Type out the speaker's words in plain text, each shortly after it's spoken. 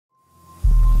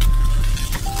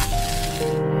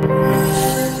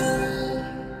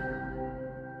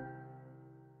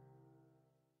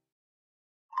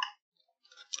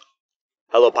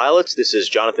Hello pilots, this is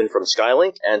Jonathan from Skye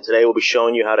Link, and today we'll be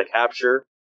showing you how to capture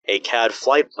a CAD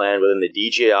flight plan within the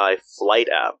DJI Flight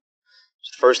app.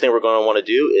 So the first thing we're going to want to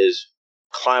do is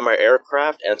climb our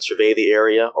aircraft and survey the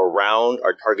area around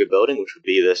our target building, which would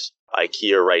be this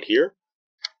IKEA right here.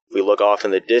 If we look off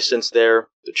in the distance there,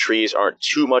 the trees aren't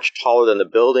too much taller than the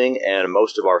building, and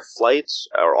most of our flights,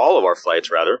 or all of our flights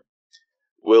rather,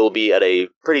 will be at a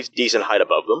pretty decent height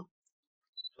above them.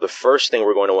 The first thing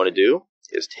we're going to want to do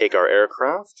is take our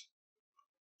aircraft,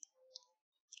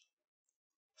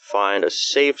 find a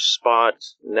safe spot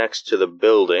next to the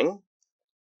building,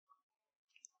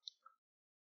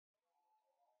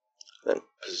 then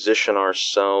position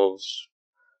ourselves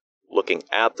looking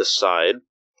at the side.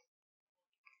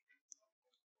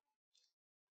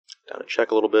 Down to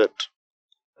check a little bit,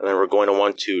 and then we're going to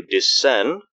want to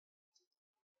descend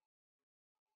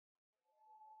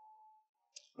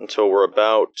until we're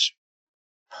about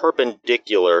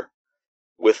perpendicular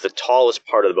with the tallest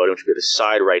part of the building, which would be the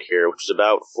side right here, which is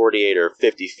about 48 or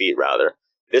 50 feet rather.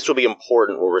 This will be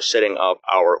important when we're setting up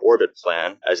our orbit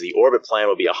plan, as the orbit plan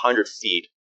will be 100 feet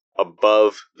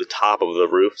above the top of the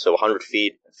roof. So 100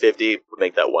 feet, 50 would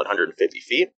make that 150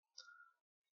 feet.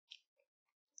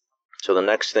 So the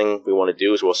next thing we want to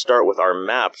do is we'll start with our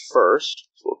map first.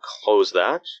 So we'll close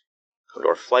that, come to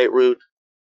our flight route,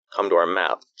 come to our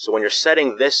map. So when you're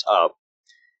setting this up,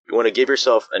 you want to give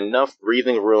yourself enough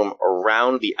breathing room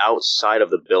around the outside of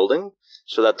the building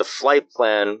so that the flight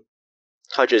plan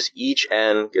touches each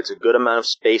end, gets a good amount of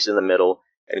space in the middle,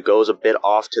 and goes a bit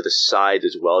off to the sides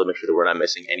as well to make sure that we're not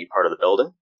missing any part of the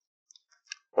building.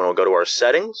 When we'll go to our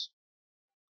settings,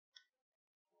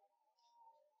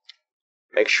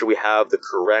 make sure we have the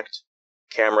correct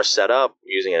camera set up,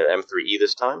 using an M3E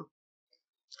this time.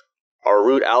 Our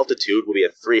route altitude will be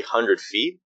at 300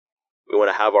 feet. We want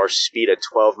to have our speed at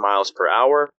 12 miles per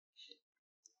hour.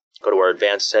 Go to our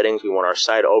advanced settings. We want our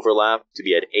side overlap to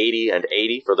be at 80 and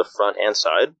 80 for the front and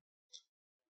side.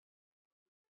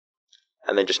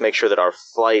 And then just make sure that our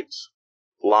flight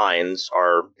lines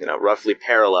are, roughly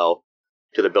parallel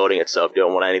to the building itself. You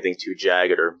don't want anything too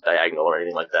jagged or diagonal or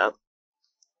anything like that.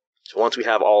 So once we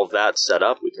have all of that set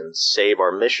up, we can save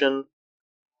our mission,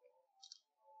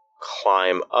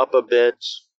 climb up a bit,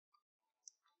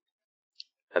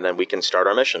 and then we can start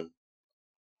our mission.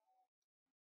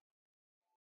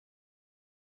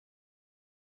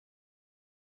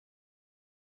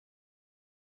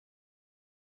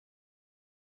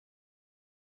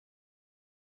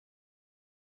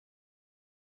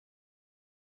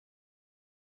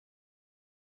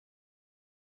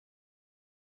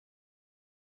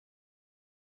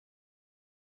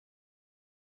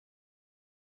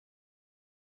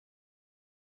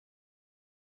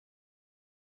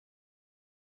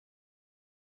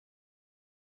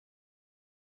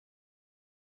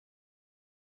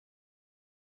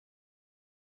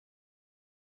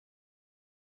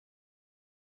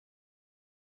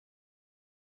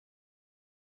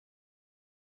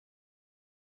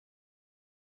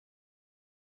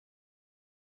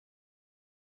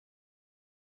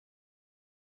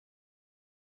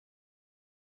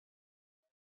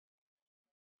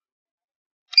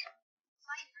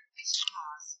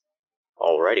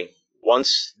 Alrighty.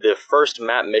 Once the first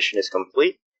map mission is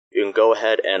complete, you can go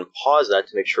ahead and pause that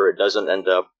to make sure it doesn't end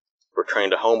up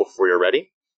returning to home before you're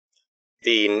ready.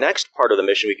 The next part of the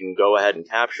mission we can go ahead and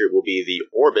capture will be the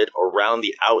orbit around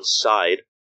the outside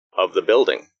of the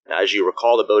building. As you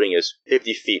recall, the building is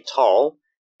 50 feet tall,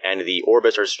 and the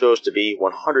orbits are supposed to be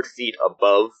 100 feet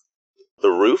above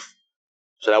the roof.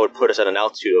 So that would put us at an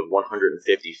altitude of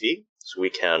 150 feet. So we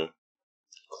can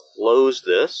close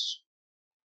this.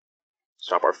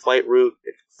 Stop our flight route,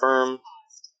 hit confirm.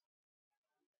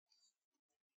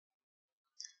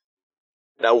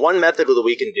 Now one method that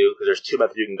we can do, because there's two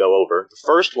methods you can go over. The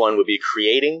first one would be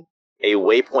creating a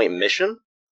Waypoint Mission,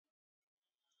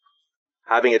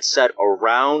 having it set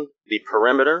around the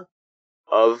perimeter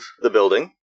of the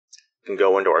building. You can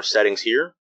go into our settings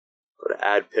here, go to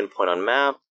add pinpoint on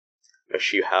map, make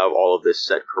sure you have all of this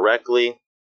set correctly,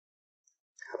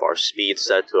 have our speed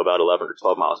set to about 11 to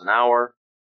 12 miles an hour.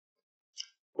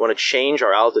 We want to change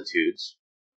our altitudes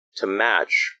to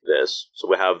match this. So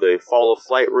we have the follow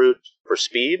flight route for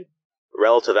speed,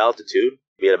 relative altitude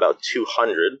be at about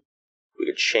 200. We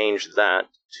could change that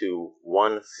to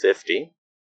 150.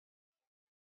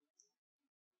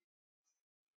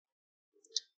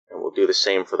 And we'll do the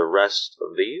same for the rest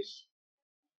of these.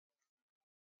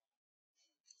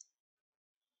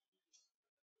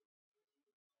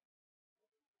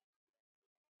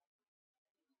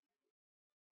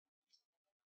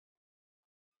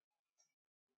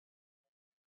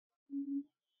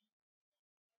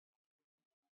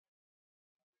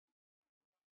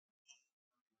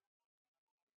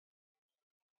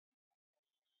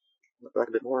 Back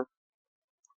a bit more.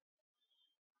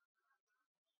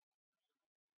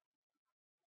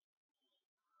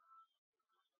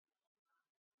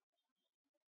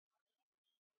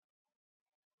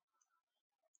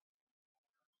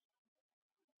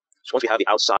 So once we have the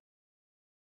outside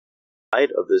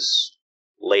of this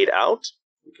laid out,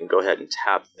 we can go ahead and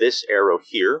tap this arrow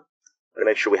here to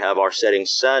make sure we have our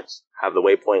settings set, have the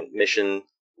Waypoint Mission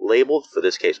labeled. For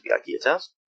this case, we got Kia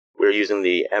Test. We're using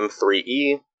the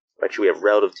M3E. Make sure we have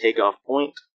relative takeoff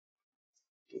point.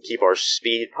 We can keep our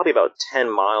speed probably about 10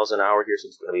 miles an hour here,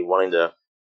 since we're going to be wanting to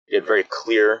get very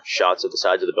clear shots of the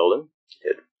sides of the building.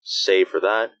 Hit save for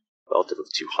that. Relative of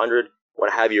 200.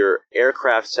 Want to have your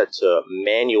aircraft set to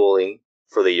manually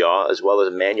for the yaw, as well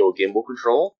as manual gimbal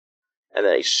control, and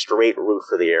then a straight route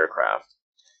for the aircraft.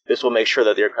 This will make sure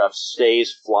that the aircraft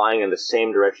stays flying in the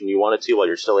same direction you want it to while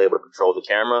you're still able to control the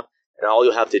camera. And all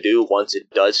you'll have to do once it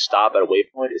does stop at a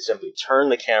waypoint is simply turn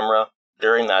the camera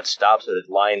during that stop so that it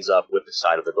lines up with the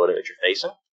side of the building that you're facing.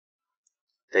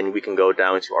 Then we can go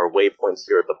down to our waypoints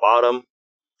here at the bottom.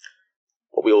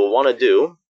 What we will want to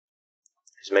do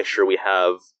is make sure we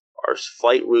have our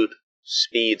flight route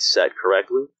speed set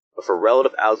correctly. But for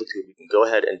relative altitude, we can go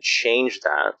ahead and change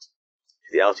that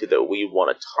to the altitude that we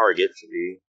want to target, to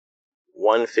be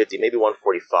 150, maybe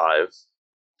 145.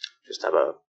 Just have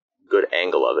a good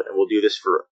angle of it. And we'll do this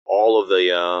for all of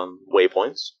the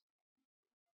waypoints.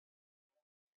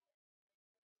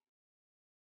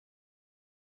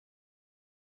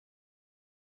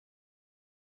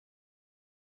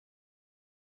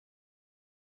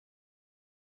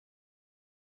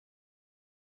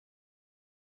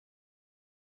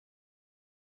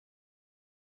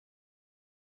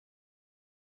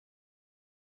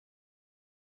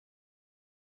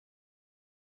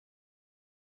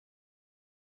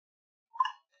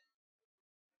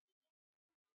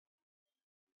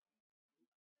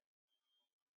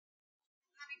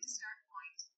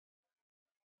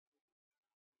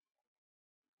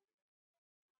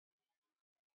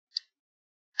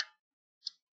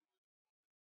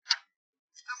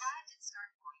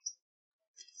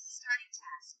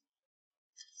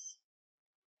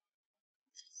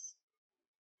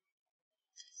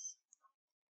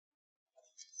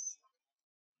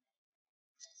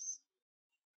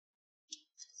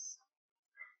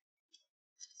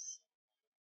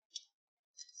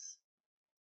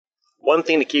 One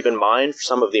thing to keep in mind for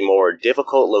some of the more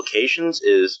difficult locations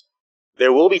is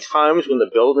there will be times when the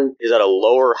building is at a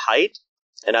lower height,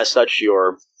 and as such,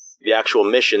 the actual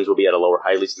missions will be at a lower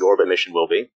height, at least the orbit mission will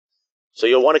be. So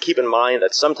you'll want to keep in mind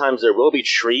that sometimes there will be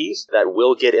trees that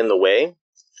will get in the way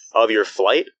of your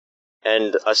flight,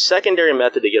 and a secondary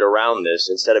method to get around this,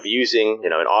 instead of using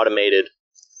an automated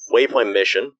waypoint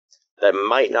mission that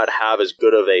might not have as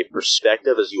good of a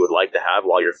perspective as you would like to have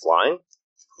while you're flying,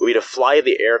 would be to fly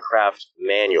the aircraft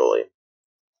manually.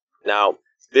 Now,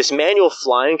 this manual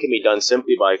flying can be done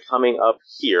simply by coming up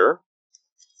here,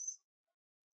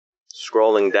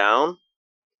 scrolling down,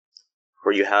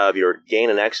 where you have your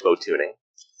gain and expo tuning.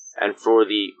 And for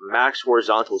the max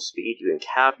horizontal speed, you can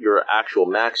cap your actual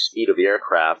max speed of the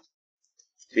aircraft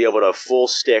to be able to full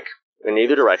stick in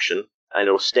either direction, and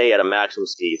it'll stay at a maximum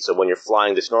speed. So when you're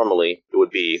flying this normally, it would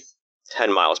be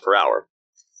 10 miles per hour.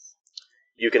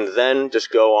 You can then just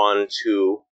go on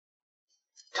to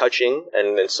touching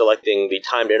and then selecting the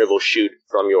timed interval shoot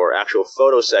from your actual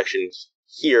photo sections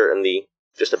here in the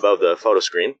just above the photo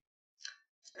screen.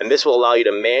 And this will allow you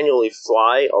to manually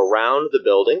fly around the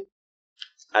building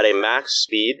at a max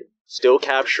speed, still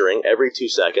capturing every 2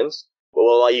 seconds, but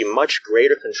will allow you much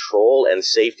greater control and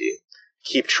safety.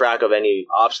 Keep track of any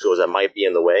obstacles that might be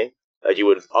in the way that you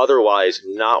would otherwise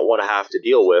not want to have to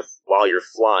deal with while you're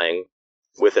flying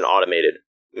with an automated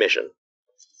mission.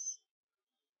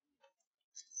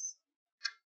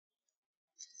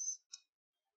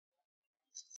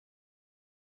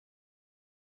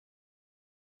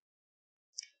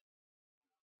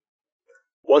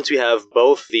 Once we have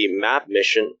both the map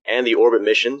mission and the orbit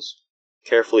missions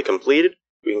carefully completed,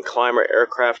 we can climb our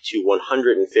aircraft to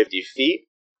 150 feet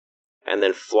and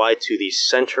then fly to the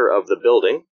center of the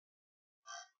building.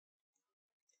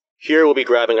 Here we'll be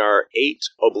grabbing our 8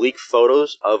 oblique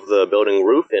photos of the building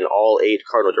roof in all 8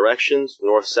 cardinal directions,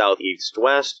 north, south, east,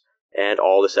 west, and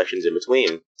all the sections in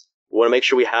between. We want to make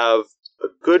sure we have a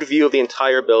good view of the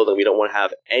entire building. We don't want to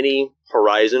have any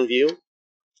horizon view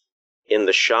in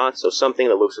the shot, so something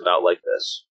that looks about like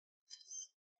this.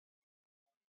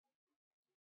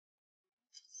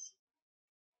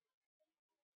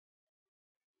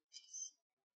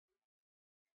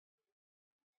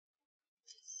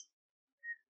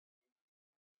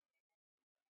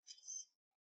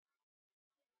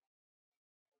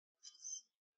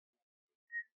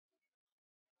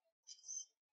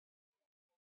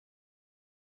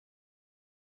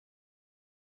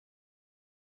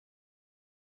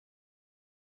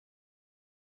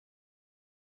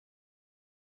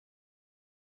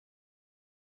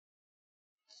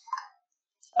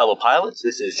 Hello pilots,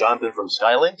 this is Jonathan from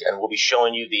Skye Link, and we'll be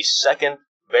showing you the second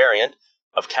variant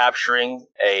of capturing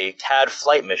a CAD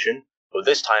flight mission, but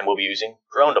this time we'll be using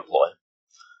drone deploy.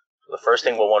 So the first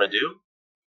thing we'll want to do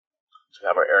is we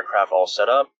have our aircraft all set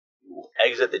up. We'll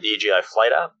exit the DJI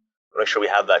Flight app. We'll make sure we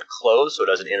have that closed so it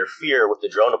doesn't interfere with the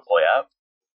drone deploy app.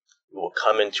 We will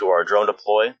come into our drone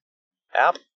deploy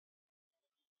app.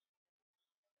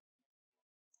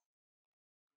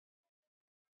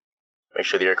 Make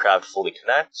sure the aircraft fully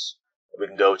connects. We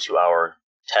can go to our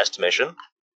test mission.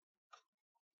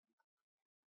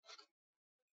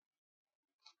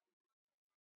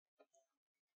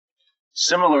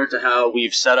 Similar to how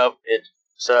we've set up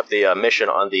the mission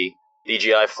on the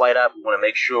DJI Flight app, we want to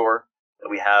make sure that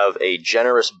we have a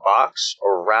generous box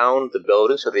around the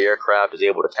building so the aircraft is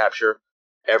able to capture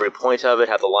every point of it,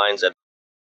 have the lines at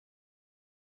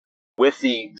with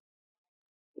the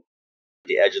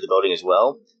edge of the building as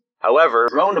well. However,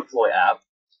 drone deploy app,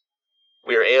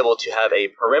 we are able to have a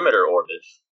perimeter orbit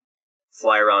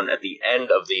fly around at the end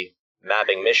of the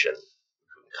mapping mission.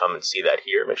 Come and see that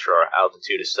here. Make sure our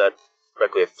altitude is set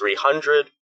correctly at 300.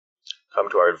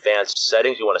 Come to our advanced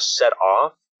settings. You want to set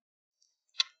off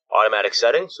automatic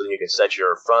settings, so then you can set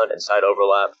your front and side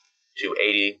overlap to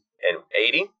 80 and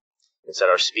 80. You can set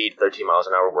our speed, 13 miles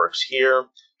an hour works here. Make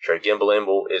sure our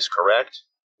gimbal is correct.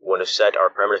 We want to set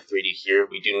our perimeter 3D here.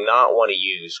 We do not want to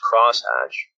use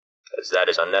crosshatch, as that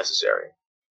is unnecessary.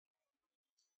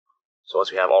 So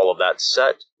once we have all of that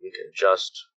set, we can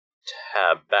just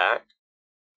tab back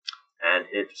and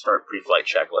hit Start Pre-Flight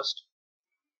Checklist.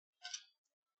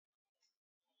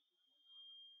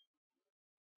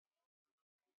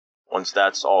 Once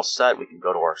that's all set, we can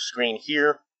go to our screen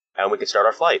here, and we can start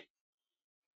our flight.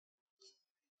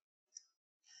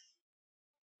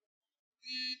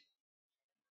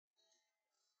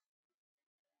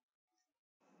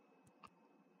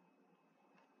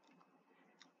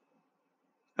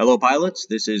 Hello pilots,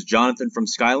 this is Jonathan from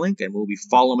Skye Link, and we'll be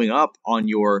following up on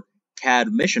your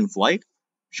CAD mission flight,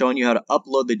 showing you how to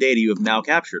upload the data you have now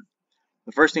captured.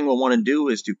 The first thing we'll want to do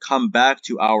is to come back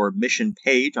to our mission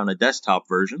page on a desktop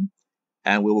version,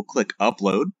 and we will click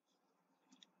Upload,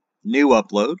 New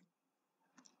Upload,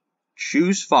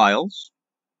 choose Files.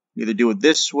 Either do it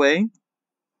this way,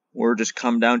 or just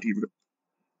come down to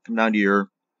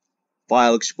your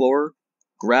File Explorer,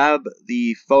 grab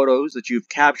the photos that you've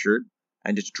captured,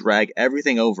 and just drag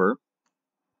everything over,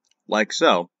 like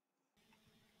so.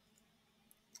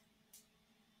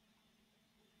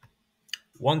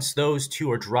 Once those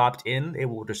two are dropped in, it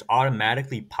will just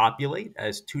automatically populate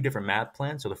as two different map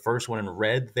plans. So the first one in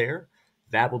red there,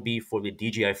 that will be for the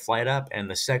DJI Flight app, and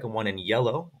the second one in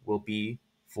yellow will be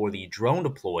for the drone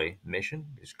deploy mission.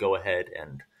 Just go ahead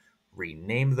and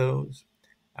rename those.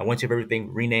 And once you have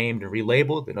everything renamed and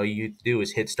relabeled, then all you need to do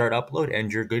is hit Start Upload,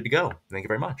 and you're good to go. Thank you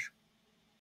very much.